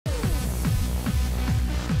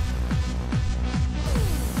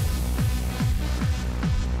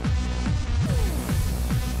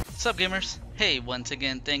What's up, gamers? Hey, once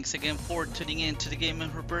again, thanks again for tuning in to the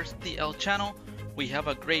Gaming Rebirth DL channel. We have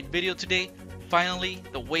a great video today. Finally,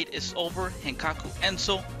 the wait is over. Henkaku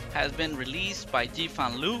Enso has been released by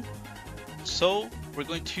Jifan Liu. So we're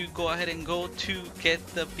going to go ahead and go to get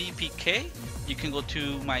the BPK. You can go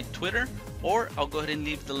to my Twitter, or I'll go ahead and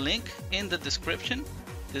leave the link in the description.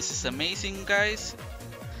 This is amazing, guys.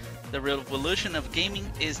 The revolution of gaming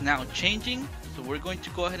is now changing. So we're going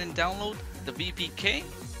to go ahead and download the BPK.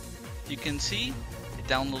 You can see it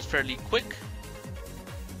downloads fairly quick.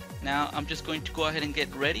 Now I'm just going to go ahead and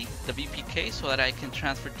get ready the BPK so that I can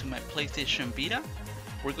transfer to my PlayStation Vita.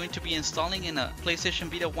 We're going to be installing in a PlayStation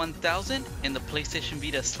Vita 1000 and the PlayStation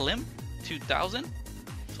Vita Slim 2000.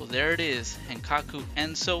 So there it is, Henkaku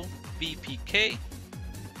Enso BPK.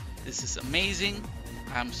 This is amazing.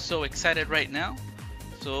 I'm so excited right now.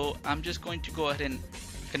 So I'm just going to go ahead and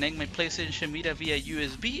connect my PlayStation Vita via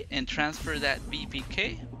USB and transfer that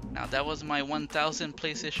BPK. Now that was my 1000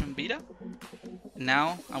 PlayStation Vita.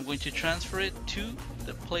 Now I'm going to transfer it to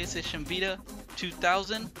the PlayStation Vita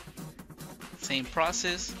 2000. Same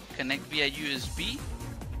process, connect via USB,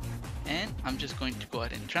 and I'm just going to go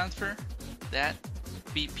ahead and transfer that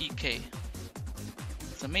BPK.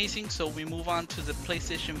 It's amazing. So we move on to the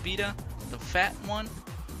PlayStation Vita, the fat one.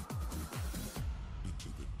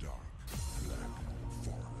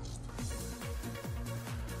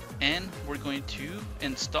 And we're going to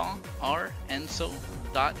install our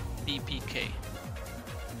Enso.bpk.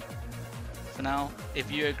 So now,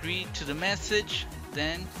 if you agree to the message,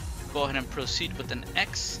 then go ahead and proceed with an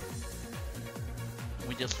X.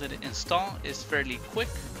 We just let it install. It's fairly quick.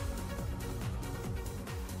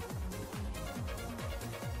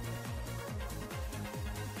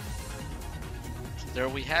 So there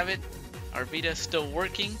we have it. Our Vita is still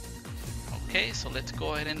working. Okay, so let's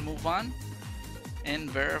go ahead and move on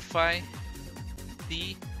and verify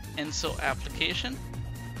the Enso application.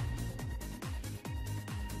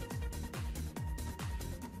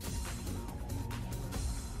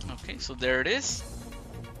 Okay, so there it is.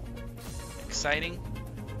 Exciting.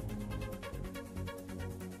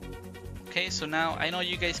 Okay, so now I know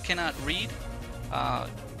you guys cannot read.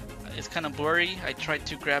 It's kind of blurry. I tried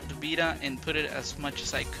to grab the Vita and put it as much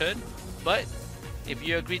as I could, but if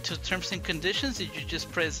you agree to terms and conditions, you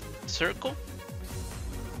just press circle.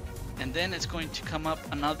 And then it's going to come up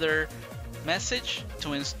another message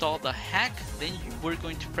to install the hack. Then we're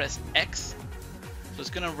going to press X. So it's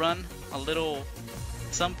going to run a little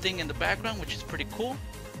something in the background, which is pretty cool.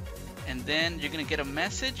 And then you're going to get a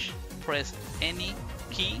message. Press any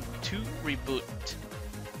key to reboot.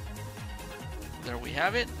 There we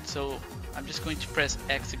have it. So I'm just going to press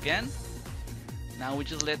X again. Now we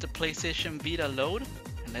just let the PlayStation Vita load.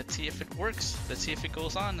 And let's see if it works. Let's see if it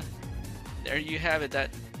goes on. There you have it. That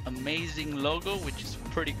amazing logo, which is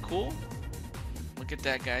pretty cool. Look at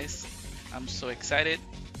that, guys. I'm so excited.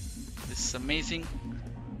 This is amazing.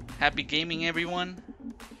 Happy gaming, everyone.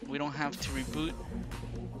 We don't have to reboot.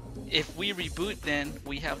 If we reboot, then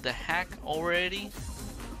we have the hack already,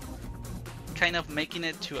 kind of making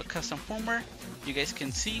it to a custom firmware. You guys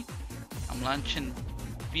can see I'm launching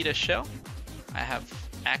Vita Shell. I have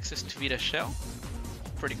access to Vita Shell.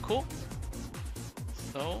 Pretty cool.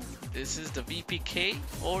 So this is the VPK,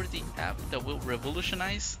 or the app that will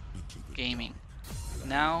revolutionize gaming.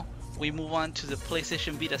 Now we move on to the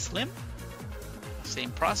PlayStation Vita Slim.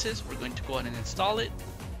 Same process. We're going to go ahead and install it.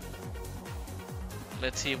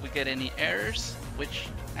 Let's see if we get any errors, which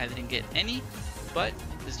I didn't get any, but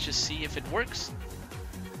let's just see if it works.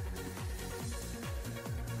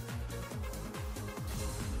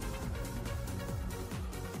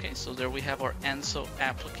 Okay, so there we have our Enso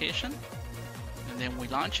application. And then we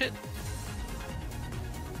launch it.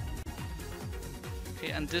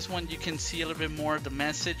 Okay, and this one you can see a little bit more of the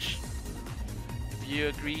message. If you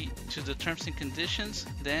agree to the terms and conditions,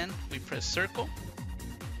 then we press circle.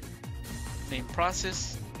 Same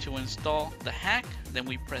process to install the hack, then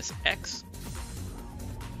we press X.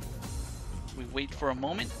 We wait for a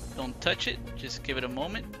moment, don't touch it, just give it a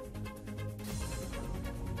moment.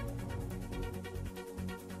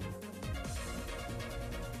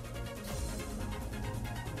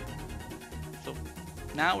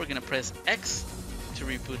 Now we're gonna press X to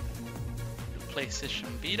reboot the PlayStation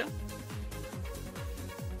Vita.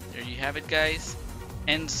 There you have it, guys.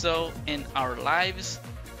 Enso in our lives.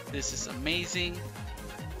 This is amazing.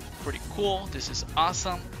 Pretty cool. This is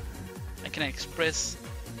awesome. I cannot express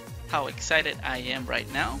how excited I am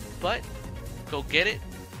right now, but go get it.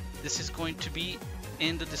 This is going to be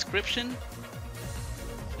in the description,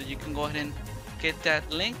 so you can go ahead and get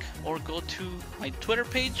that link, or go to my Twitter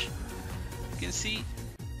page. You can see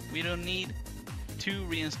we don't need to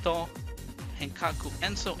reinstall Henkaku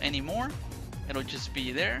Enso anymore. It'll just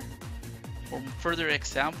be there. For further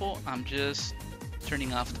example, I'm just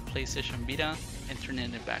turning off the PlayStation Vita and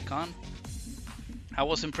turning it back on. I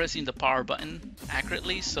wasn't pressing the power button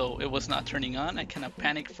accurately, so it was not turning on. I kind of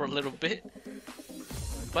panicked for a little bit,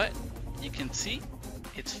 but you can see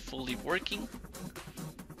it's fully working.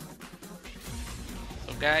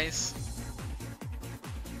 So guys,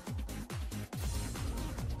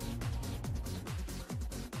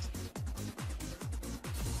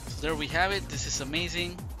 so there we have it. This is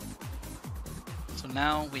amazing. So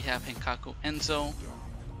now we have Henkaku Enso,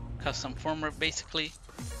 custom firmware basically,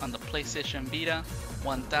 on the PlayStation Vita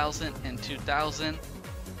 1000 and 2000.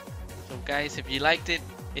 So guys, if you liked it,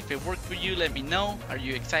 if it worked for you, let me know. Are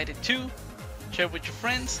you excited too? Share with your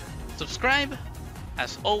friends, subscribe.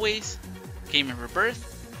 As always, Gaming Rebirth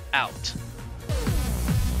out.